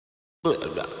My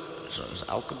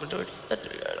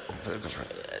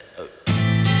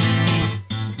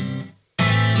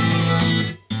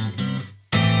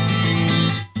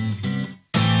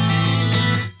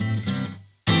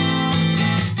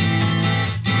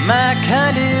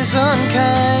kind is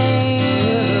unkind.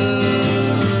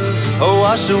 Oh,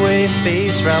 wash away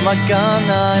face from a gun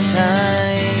I'm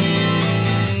time.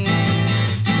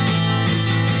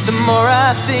 The more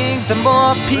I think, the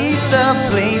more peace of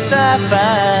place I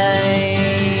find.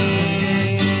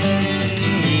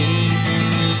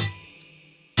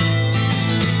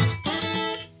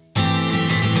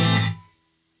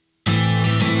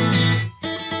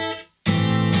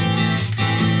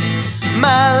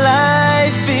 My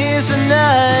life is a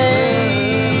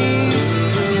knife,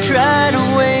 cried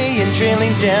away and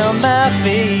trailing down my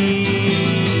face.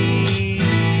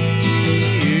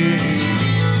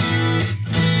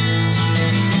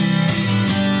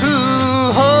 Who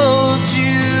holds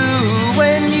you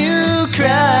when you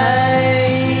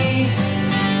cry?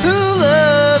 Who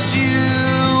loves you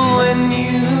when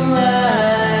you lie?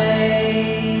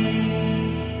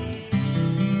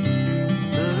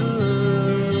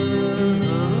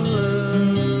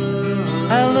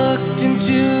 I looked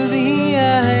into the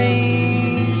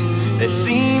eyes that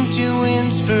seemed to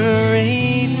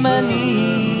inspire my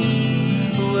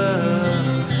need.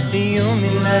 The only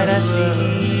light I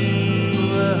see,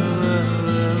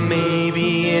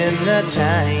 maybe in the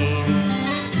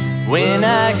time when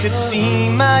I could see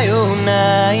my own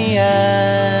eyes.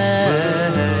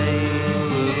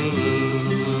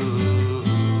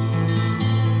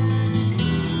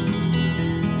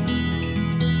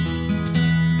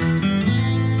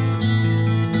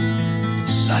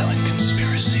 Silent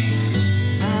conspiracy.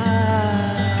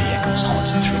 The echoes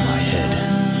haunted through my head,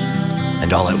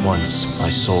 and all at once my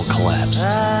soul collapsed.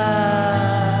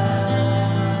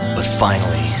 But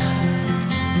finally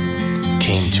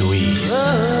came to ease.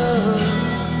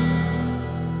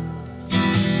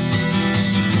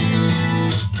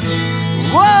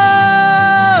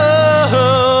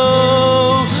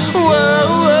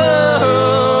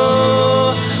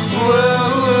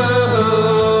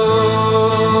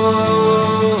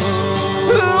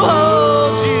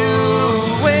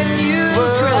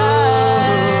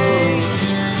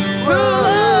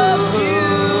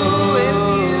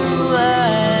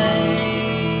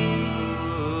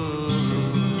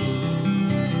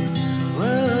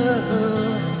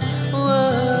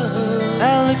 I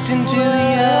looked into the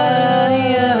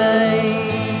eye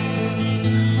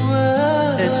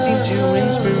that seemed to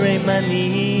inspire my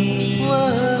need.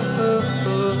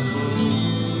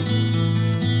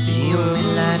 The only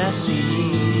light I see.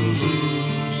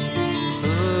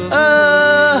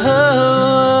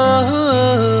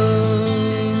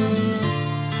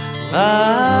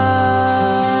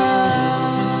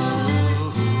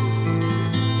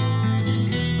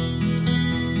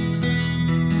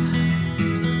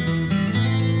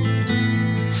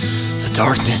 The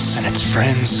darkness and its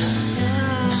friends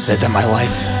said that my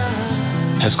life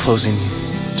has closing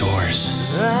doors.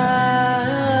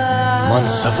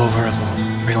 Months of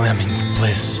overwhelming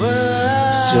bliss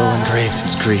still engraved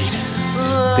its creed.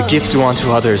 The gift to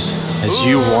unto others as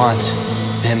you want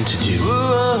them to do.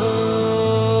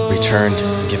 Returned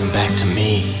and given back to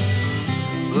me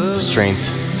the strength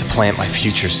to plant my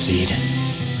future seed.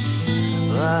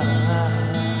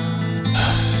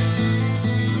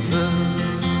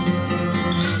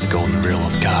 The golden reel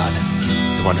of God,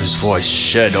 the one whose voice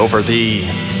shed over thee.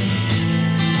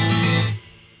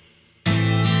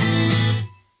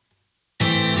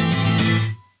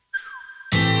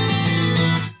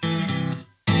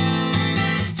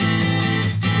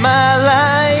 My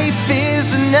life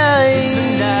is a knife,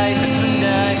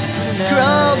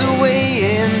 crawled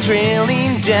away and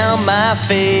trailing down my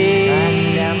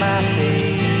face.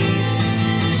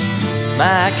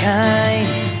 My kind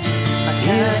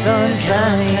is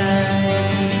unkind.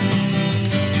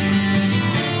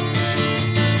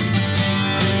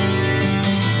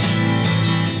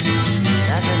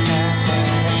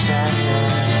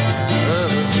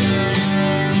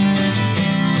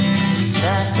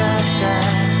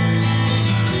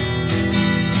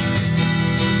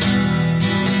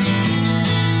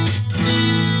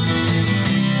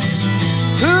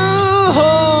 Who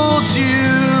holds you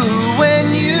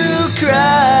when you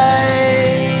cry?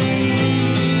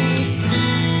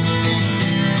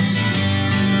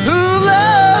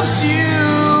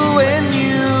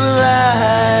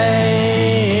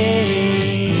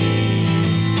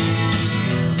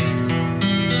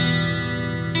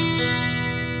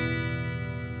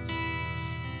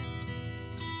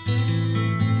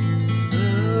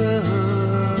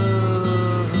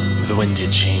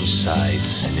 changed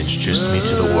sides and introduced me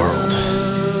to the world.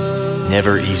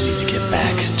 Never easy to get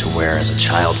back to where as a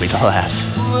child we'd laugh.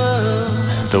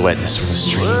 The wetness from the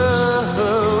streams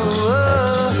that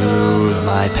soothed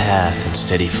my path in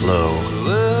steady flow.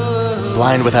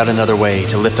 Blind without another way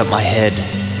to lift up my head.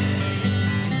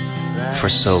 For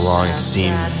so long it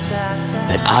seemed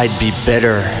that I'd be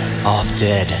better off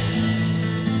dead.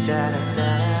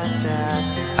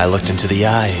 I looked into the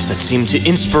eyes that seemed to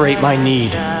inspirate my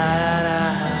need.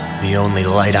 The only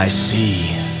light I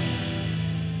see